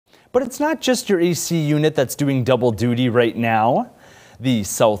But it's not just your AC unit that's doing double duty right now. The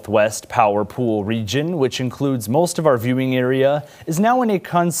Southwest Power Pool region, which includes most of our viewing area, is now in a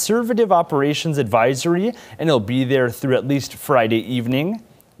conservative operations advisory, and it'll be there through at least Friday evening.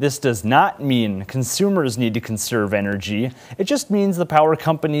 This does not mean consumers need to conserve energy. It just means the power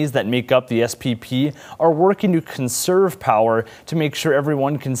companies that make up the S.P.P. are working to conserve power to make sure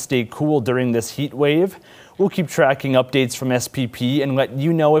everyone can stay cool during this heat wave. We'll keep tracking updates from S.P.P. and let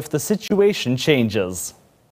you know if the situation changes.